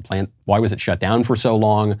 why was it shut down for so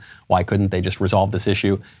long? Why couldn't they just resolve this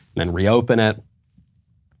issue and then reopen it?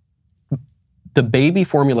 The baby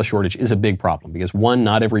formula shortage is a big problem because, one,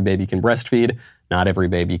 not every baby can breastfeed, not every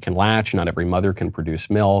baby can latch, not every mother can produce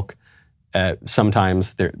milk.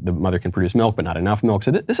 Sometimes the mother can produce milk, but not enough milk.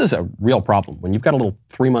 So this is a real problem. When you've got a little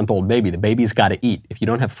 3-month-old baby, the baby's got to eat. If you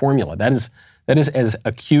don't have formula, that is as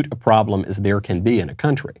acute a problem as there can be in a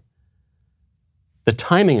country. The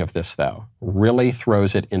timing of this, though, really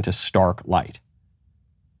throws it into stark light.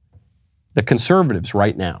 The conservatives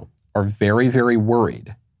right now are very, very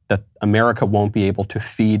worried that America won't be able to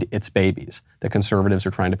feed its babies. The conservatives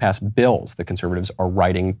are trying to pass bills. The conservatives are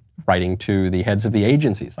writing to the heads of the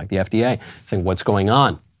agencies, like the FDA, saying, what's going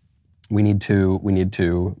on? We need to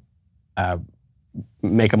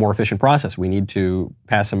make a more efficient process. We need to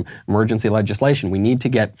pass some emergency legislation. We need to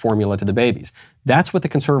get formula to the babies. That's what the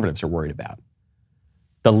conservatives are worried about.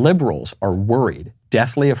 The liberals are worried,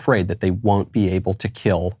 deathly afraid that they won't be able to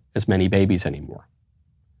kill as many babies anymore.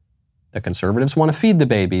 The conservatives want to feed the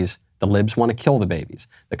babies. The libs want to kill the babies.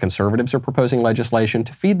 The conservatives are proposing legislation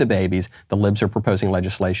to feed the babies. The libs are proposing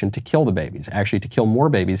legislation to kill the babies, actually to kill more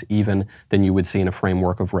babies even than you would see in a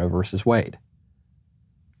framework of Roe versus Wade.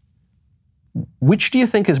 Which do you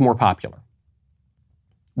think is more popular?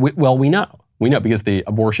 Well, we know. We know because the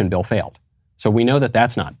abortion bill failed. So we know that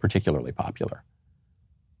that's not particularly popular.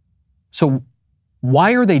 So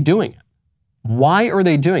why are they doing it? Why are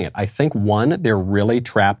they doing it? I think, one, they're really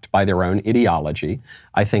trapped by their own ideology.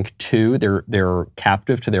 I think, two, they're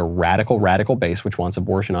captive to their radical base, which wants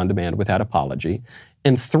abortion on demand without apology.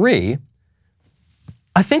 And three,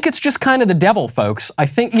 I think it's just kind of the devil, folks. I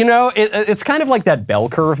think, it's kind of like that bell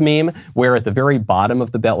curve meme where at the very bottom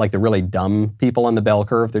of the bell, like the really dumb people on the bell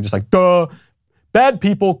curve, they're just like, duh, bad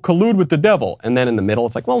people collude with the devil. And then in the middle,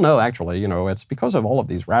 it's like, well, no, actually, it's because of all of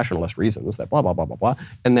these rationalist reasons that blah, blah, blah, blah, blah.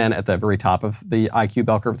 And then at the very top of the IQ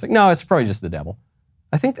bell curve, it's like, no, it's probably just the devil.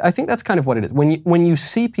 I think that's kind of what it is. When you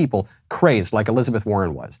see people crazed, like Elizabeth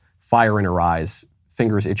Warren was, fire in her eyes,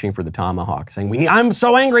 fingers itching for the tomahawk, saying, I'm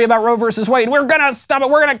so angry about Roe versus Wade. We're going to stop it.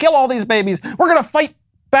 We're going to kill all these babies. We're going to fight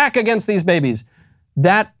back against these babies.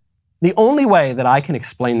 The only way that I can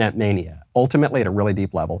explain that mania, ultimately at a really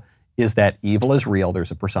deep level, is that evil is real.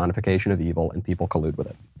 There's a personification of evil and people collude with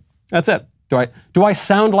it. That's it. Do I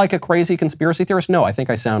sound like a crazy conspiracy theorist? No, I think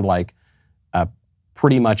I sound like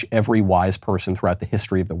pretty much every wise person throughout the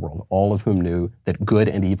history of the world, all of whom knew that good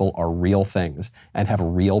and evil are real things and have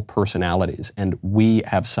real personalities, and we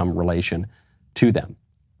have some relation to them.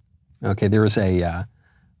 Okay, there's a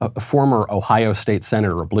former Ohio State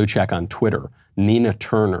Senator, a blue check on Twitter, Nina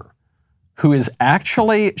Turner, who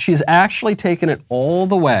she's actually taken it all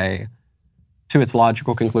the way to its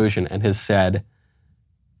logical conclusion and has said,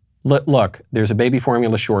 look, there's a baby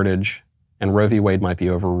formula shortage and Roe v. Wade might be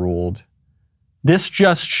overruled. This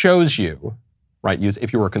just shows you, right?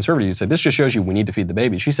 If you were a conservative, you'd say, this just shows you we need to feed the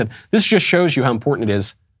babies. She said, this just shows you how important it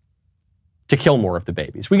is to kill more of the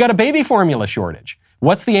babies. We got a baby formula shortage.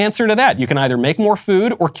 What's the answer to that? You can either make more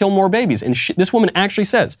food or kill more babies. And this woman actually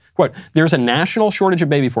says, quote, there's a national shortage of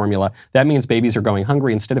baby formula. That means babies are going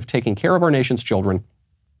hungry. Instead of taking care of our nation's children,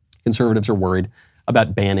 conservatives are worried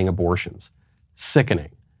about banning abortions. Sickening.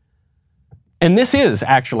 And this is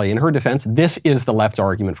actually, in her defense, this is the left's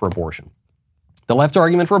argument for abortion. The left's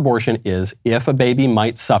argument for abortion is if a baby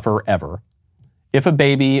might suffer ever, if a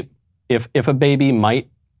baby might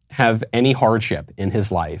have any hardship in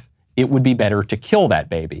his life, it would be better to kill that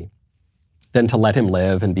baby than to let him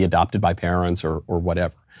live and be adopted by parents or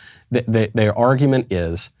whatever. Their argument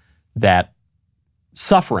is that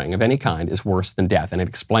suffering of any kind is worse than death, and it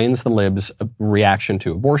explains the libs' reaction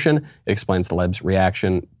to abortion. It explains the libs'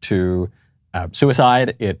 reaction to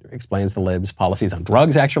suicide. It explains the libs' policies on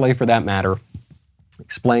drugs, actually, for that matter. It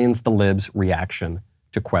explains the libs' reaction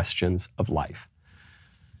to questions of life.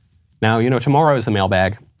 Now, tomorrow is the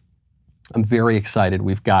mailbag. I'm very excited.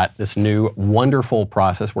 We've got this new wonderful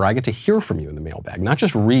process where I get to hear from you in the mailbag, not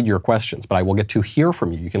just read your questions, but I will get to hear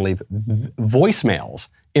from you. You can leave voicemails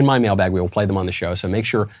in my mailbag. We will play them on the show, so make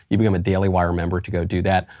sure you become a Daily Wire member to go do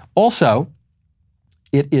that. Also,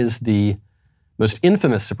 it is the most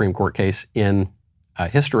infamous Supreme Court case in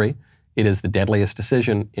history. It is the deadliest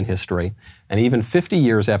decision in history. And even 50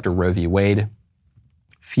 years after Roe v. Wade,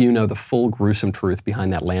 few know the full gruesome truth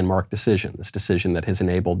behind that landmark decision, this decision that has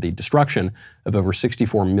enabled the destruction of over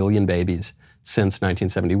 64 million babies since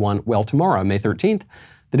 1971. Well, tomorrow, May 13th,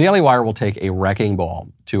 the Daily Wire will take a wrecking ball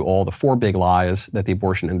to all the 4 big lies that the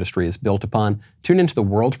abortion industry is built upon. Tune into the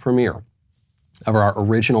world premiere of our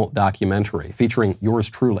original documentary featuring yours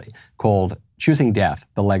truly called Choosing Death,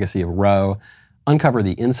 The Legacy of Roe. Uncover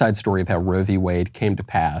the inside story of how Roe v. Wade came to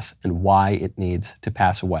pass and why it needs to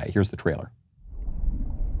pass away. Here's the trailer.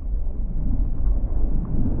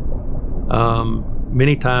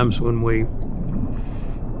 Many times when we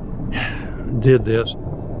did this,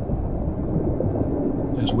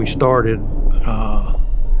 as we started,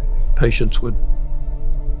 patients would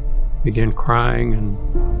begin crying and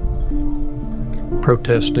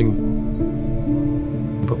protesting.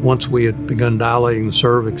 But once we had begun dilating the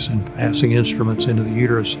cervix and passing instruments into the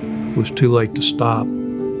uterus, it was too late to stop.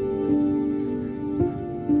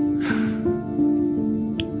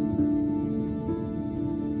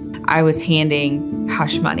 I was handing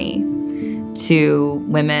hush money to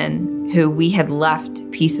women who we had left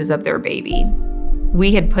pieces of their baby.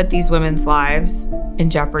 We had put these women's lives in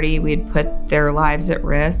jeopardy. We had put their lives at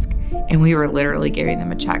risk, and we were literally giving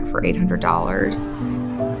them a check for $800.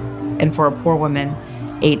 And for a poor woman,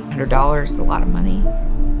 $800 is a lot of money.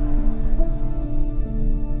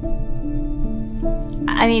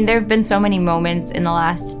 I mean, there have been so many moments in the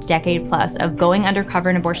last decade plus of going undercover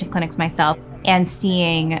in abortion clinics myself and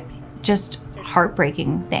seeing just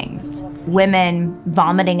heartbreaking things. Women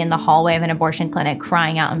vomiting in the hallway of an abortion clinic,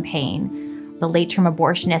 crying out in pain. The late-term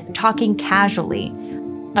abortionists talking casually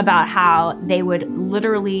about how they would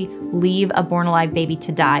literally leave a born-alive baby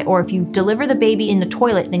to die. Or if you deliver the baby in the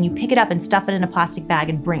toilet, then you pick it up and stuff it in a plastic bag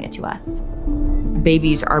and bring it to us.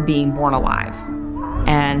 Babies are being born alive,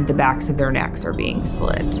 and the backs of their necks are being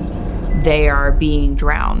slit. They are being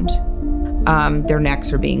drowned. Their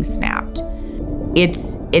necks are being snapped.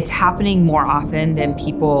 It's happening more often than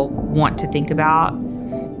people want to think about.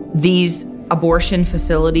 These abortion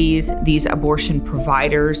facilities, these abortion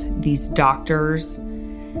providers, these doctors,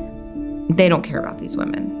 they don't care about these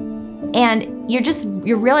women. And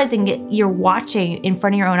you're realizing you're watching in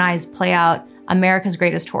front of your own eyes play out America's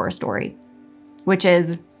greatest horror story, which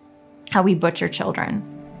is how we butcher children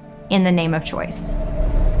in the name of choice.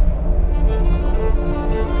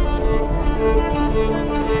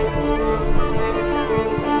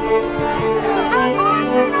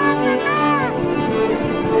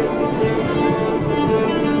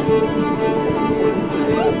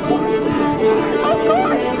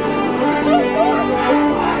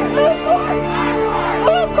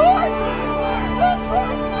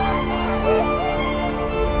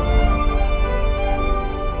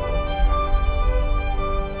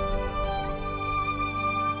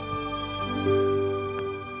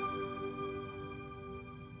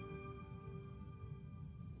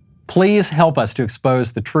 Please help us to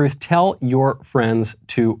expose the truth. Tell your friends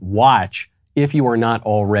to watch. If you are not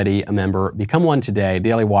already a member, become one today,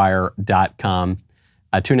 dailywire.com.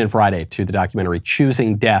 Tune in Friday to the documentary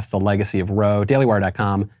Choosing Death, The Legacy of Roe,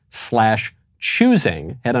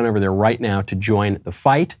 dailywire.com/choosing. Head on over there right now to join the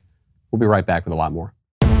fight. We'll be right back with a lot more.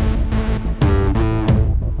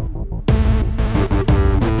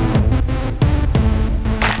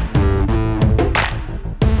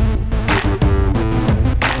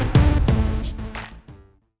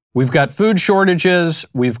 We've got food shortages,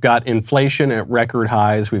 we've got inflation at record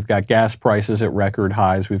highs, we've got gas prices at record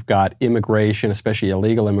highs, we've got immigration, especially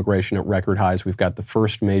illegal immigration, at record highs. We've got the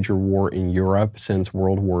first major war in Europe since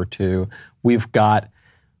World War II. We've got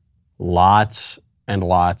lots and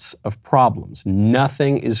lots of problems.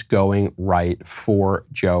 Nothing is going right for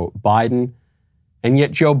Joe Biden. And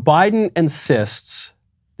yet Joe Biden insists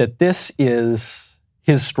that this is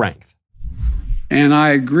his strength. And I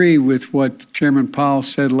agree with what Chairman Powell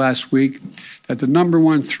said last week, that the number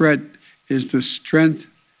one threat is the strength,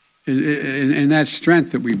 and that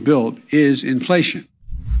strength that we built is inflation.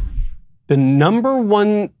 The number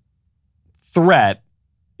one threat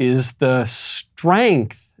is the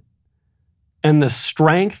strength, and the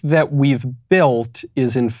strength that we've built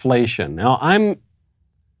is inflation. Now, I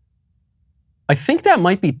think that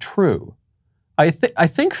might be true. I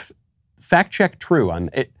think fact check true on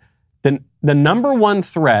it. The number one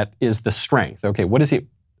threat is the strength. Okay, what is it?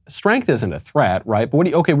 Strength isn't a threat, right? But what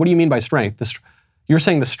do you mean by strength? You're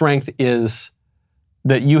saying the strength is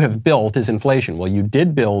that you have built is inflation. Well, you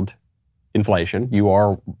did build inflation. You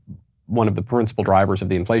are one of the principal drivers of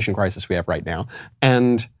the inflation crisis we have right now.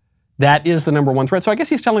 And that is the number one threat. So I guess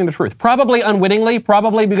he's telling the truth. Probably unwittingly,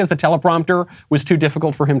 probably because the teleprompter was too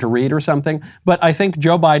difficult for him to read or something. But I think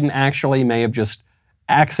Joe Biden actually may have just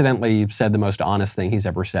accidentally said the most honest thing he's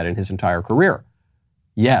ever said in his entire career.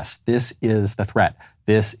 Yes, this is the threat.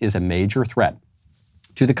 This is a major threat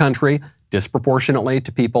to the country, disproportionately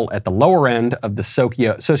to people at the lower end of the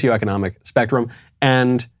socioeconomic spectrum,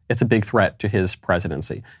 and it's a big threat to his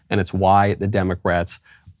presidency. And it's why the Democrats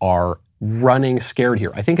are running scared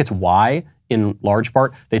here. I think it's why, in large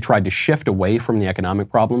part, they tried to shift away from the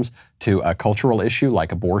economic problems to a cultural issue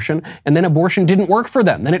like abortion, and then abortion didn't work for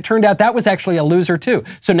them. Then it turned out that was actually a loser too.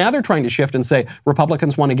 So now they're trying to shift and say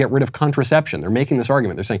Republicans want to get rid of contraception. They're making this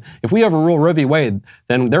argument. They're saying if we overrule Roe v. Wade,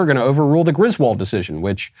 then they're going to overrule the Griswold decision,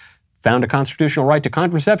 which found a constitutional right to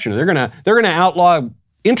contraception. They're going to outlaw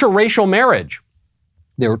interracial marriage.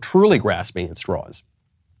 They're truly grasping at straws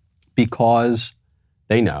because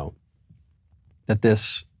they know that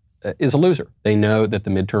this is a loser. They know that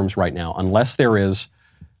the midterms right now, unless there is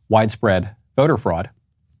widespread voter fraud,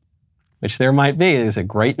 which there might be. There's a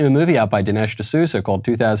great new movie out by Dinesh D'Souza called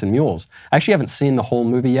 2,000 Mules. I actually haven't seen the whole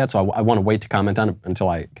movie yet, so I want to wait to comment on it until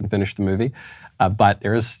I can finish the movie. But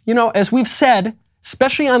there's, as we've said,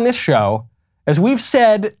 especially on this show, as we've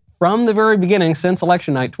said from the very beginning, since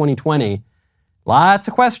election night 2020, lots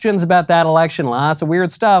of questions about that election, lots of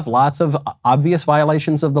weird stuff, lots of obvious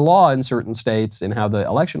violations of the law in certain states in how the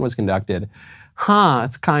election was conducted.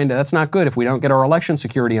 That's not good. If we don't get our election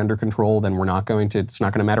security under control, then it's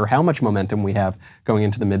not going to matter how much momentum we have going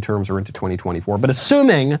into the midterms or into 2024. But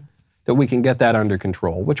assuming that we can get that under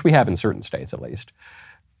control, which we have in certain states at least,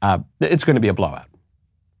 it's going to be a blowout.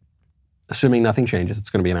 Assuming nothing changes, it's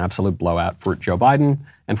going to be an absolute blowout for Joe Biden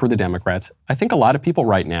and for the Democrats. I think a lot of people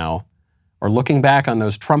right now are looking back on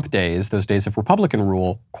those Trump days, those days of Republican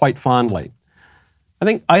rule, quite fondly.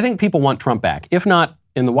 I think people want Trump back. If not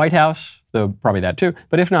in the White House, though probably that too,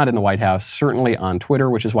 but if not in the White House, certainly on Twitter,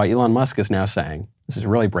 which is why Elon Musk is now saying, this is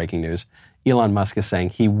really breaking news, Elon Musk is saying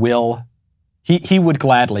he would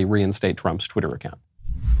gladly reinstate Trump's Twitter account.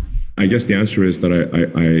 I guess the answer is that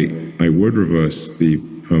I would reverse the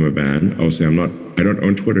perma ban. Obviously, I don't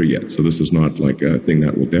own Twitter yet, so this is not like a thing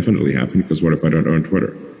that will definitely happen, because what if I don't own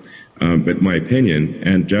Twitter? But my opinion,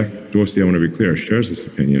 and Jack Dorsey, I want to be clear, shares this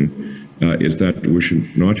opinion, is that we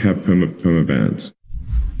should not have perma bans.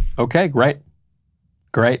 Okay, great.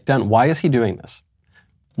 Done. Why is he doing this?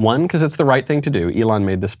 One, because it's the right thing to do. Elon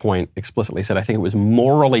made this point explicitly, said, I think it was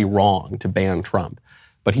morally wrong to ban Trump.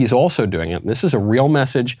 But he's also doing it, and this is a real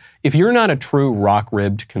message. If you're not a true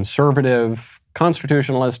rock-ribbed conservative,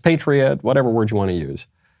 constitutionalist, patriot, whatever word you want to use,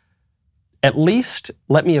 at least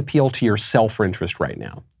let me appeal to your self-interest right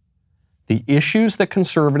now. The issues that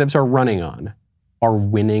conservatives are running on are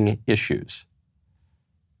winning issues.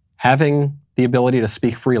 Having the ability to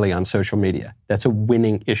speak freely on social media, that's a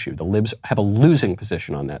winning issue. The libs have a losing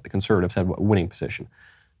position on that. The conservatives have a winning position.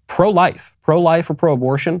 Pro-life or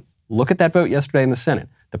pro-abortion, look at that vote yesterday in the Senate.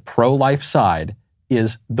 The pro-life side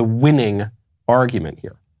is the winning argument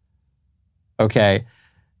here. Okay?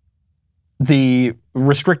 The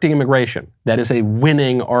restricting immigration, that is a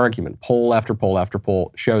winning argument. Poll after poll after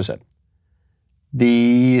poll shows it.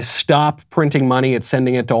 The stop printing money, it's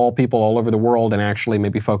sending it to all people all over the world and actually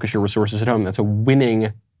maybe focus your resources at home. That's a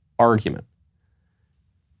winning argument.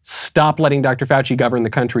 Stop letting Dr. Fauci govern the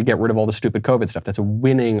country, get rid of all the stupid COVID stuff. That's a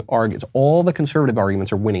winning argument. All the conservative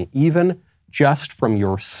arguments are winning. Even just from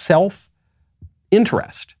your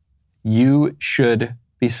self-interest, you should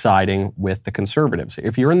be siding with the conservatives.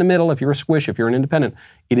 If you're in the middle, if you're a squish, if you're an independent,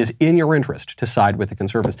 it is in your interest to side with the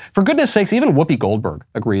conservatives. For goodness sakes, even Whoopi Goldberg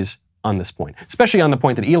agrees on this point, especially on the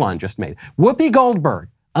point that Elon just made. Whoopi Goldberg,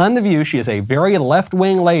 on The View, she is a very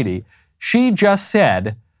left-wing lady. She just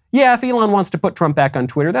said, yeah, if Elon wants to put Trump back on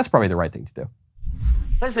Twitter, that's probably the right thing to do.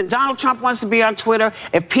 Listen, Donald Trump wants to be on Twitter.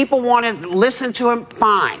 If people want to listen to him,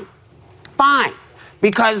 fine.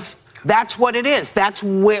 Because that's what it is. That's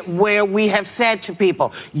where we have said to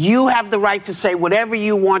people, you have the right to say whatever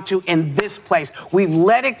you want to in this place. We've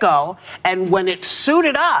let it go. And when it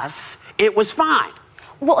suited us, it was fine.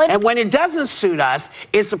 And when it doesn't suit us,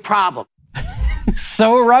 it's a problem.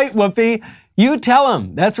 So right, Whoopi. You tell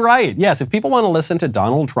them. That's right. Yes, if people want to listen to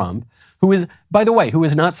Donald Trump, who is, by the way, who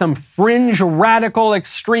is not some fringe, radical,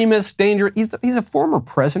 extremist, dangerous. He's a former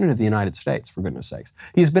president of the United States, for goodness sakes.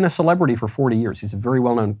 He's been a celebrity for 40 years. He's a very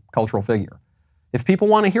well-known cultural figure. If people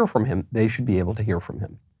want to hear from him, they should be able to hear from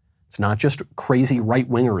him. It's not just crazy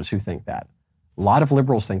right-wingers who think that. A lot of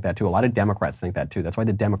liberals think that too. A lot of Democrats think that too. That's why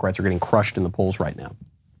the Democrats are getting crushed in the polls right now.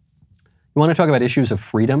 You want to talk about issues of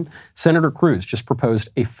freedom? Senator Cruz just proposed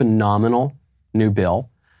a phenomenal new bill.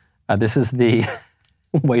 This is the,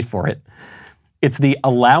 wait for it. It's the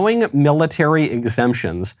Allowing Military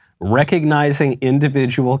Exemptions, Recognizing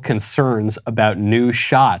Individual Concerns About New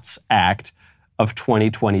Shots Act of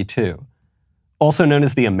 2022, also known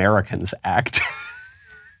as the Americans Act.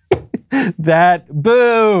 That,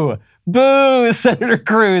 boo, Senator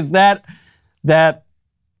Cruz, that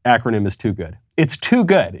acronym is too good. It's too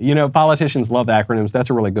good. You know, politicians love acronyms. That's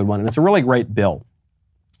a really good one, and it's a really great bill.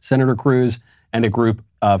 Senator Cruz and a group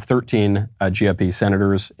of 13 GOP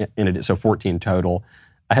senators, so 14 total,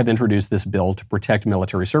 have introduced this bill to protect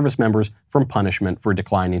military service members from punishment for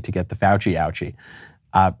declining to get the Fauci ouchie.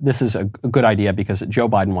 This is a good idea because Joe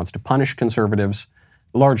Biden wants to punish conservatives,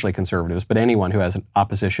 largely conservatives, but anyone who has an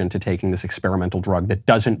opposition to taking this experimental drug that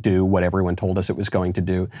doesn't do what everyone told us it was going to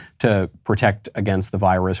do to protect against the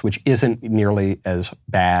virus, which isn't nearly as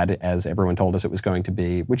bad as everyone told us it was going to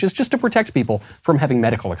be, which is just to protect people from having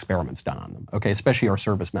medical experiments done on them, okay, especially our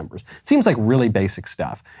service members. It seems like really basic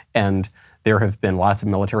stuff. And there have been lots of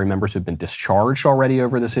military members who've been discharged already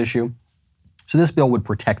over this issue. So this bill would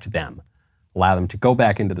protect them allow them to go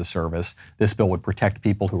back into the service. This bill would protect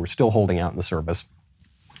people who are still holding out in the service,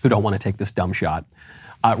 who don't want to take this dumb shot.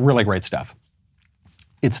 Really great stuff.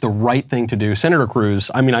 It's the right thing to do. Senator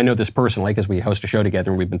Cruz, I mean, I know this personally because we host a show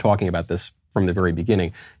together and we've been talking about this from the very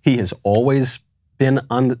beginning. He has always been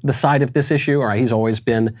on the side of this issue, or he's always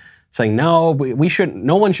been saying, no, we shouldn't,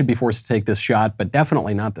 no one should be forced to take this shot, but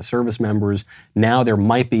definitely not the service members. Now there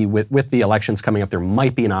might be, with the elections coming up, there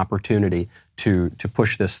might be an opportunity to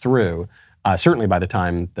push this through, certainly by the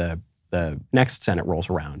time the next Senate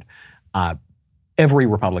rolls around. Every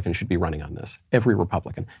Republican should be running on this. Every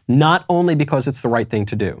Republican. Not only because it's the right thing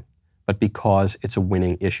to do, but because it's a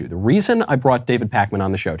winning issue. The reason I brought David Pakman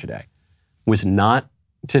on the show today was not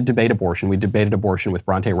to debate abortion. We debated abortion with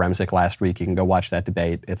Bronte Remzik last week. You can go watch that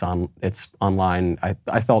debate. It's online.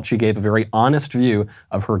 I felt she gave a very honest view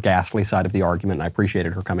of her ghastly side of the argument, and I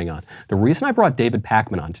appreciated her coming on. The reason I brought David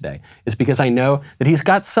Pakman on today is because I know that he's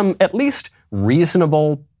got some at least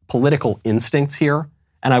reasonable political instincts here.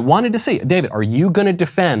 And I wanted to see, David, are you going to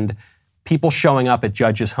defend people showing up at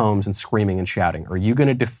judges' homes and screaming and shouting? Are you going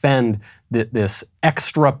to defend this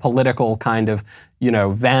extra political kind of,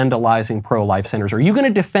 vandalizing pro-life centers? Are you going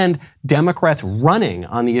to defend Democrats running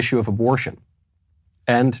on the issue of abortion?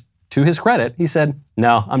 And to his credit, he said,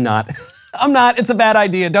 no, I'm not. I'm not. It's a bad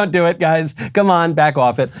idea. Don't do it, guys. Come on, back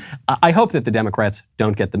off it. I hope that the Democrats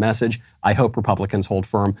don't get the message. I hope Republicans hold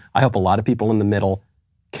firm. I hope a lot of people in the middle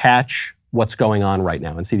catch what's going on right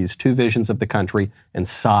now and see these two visions of the country and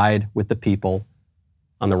side with the people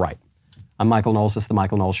on the right. I'm Michael Knowles. This is The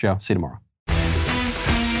Michael Knowles Show. See you tomorrow.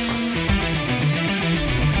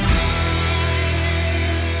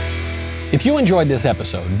 If you enjoyed this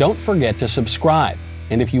episode, don't forget to subscribe.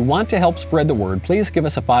 And if you want to help spread the word, please give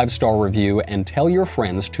us a 5-star review and tell your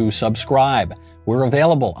friends to subscribe. We're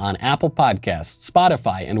available on Apple Podcasts,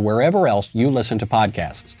 Spotify, and wherever else you listen to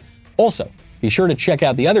podcasts. Also, be sure to check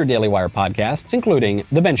out the other Daily Wire podcasts, including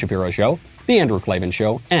The Ben Shapiro Show, The Andrew Klavan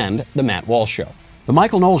Show, and The Matt Walsh Show. The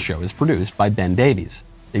Michael Knowles Show is produced by Ben Davies.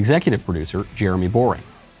 Executive producer, Jeremy Boring.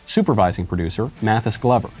 Supervising producer, Mathis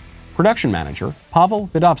Glover. Production manager, Pavel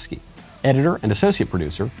Vidovsky. Editor and associate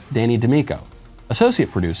producer, Danny D'Amico.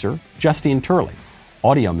 Associate producer, Justine Turley.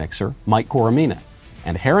 Audio mixer, Mike Coromina.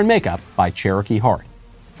 And hair and makeup by Cherokee Hart.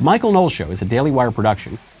 The Michael Knowles Show is a Daily Wire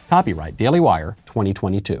production. Copyright Daily Wire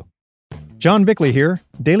 2022. John Bickley here,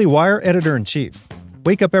 Daily Wire Editor-in-Chief.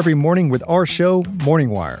 Wake up every morning with our show, Morning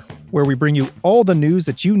Wire, where we bring you all the news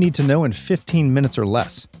that you need to know in 15 minutes or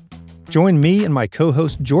less. Join me and my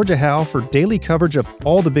co-host Georgia Howe for daily coverage of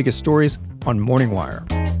all the biggest stories on Morning Wire.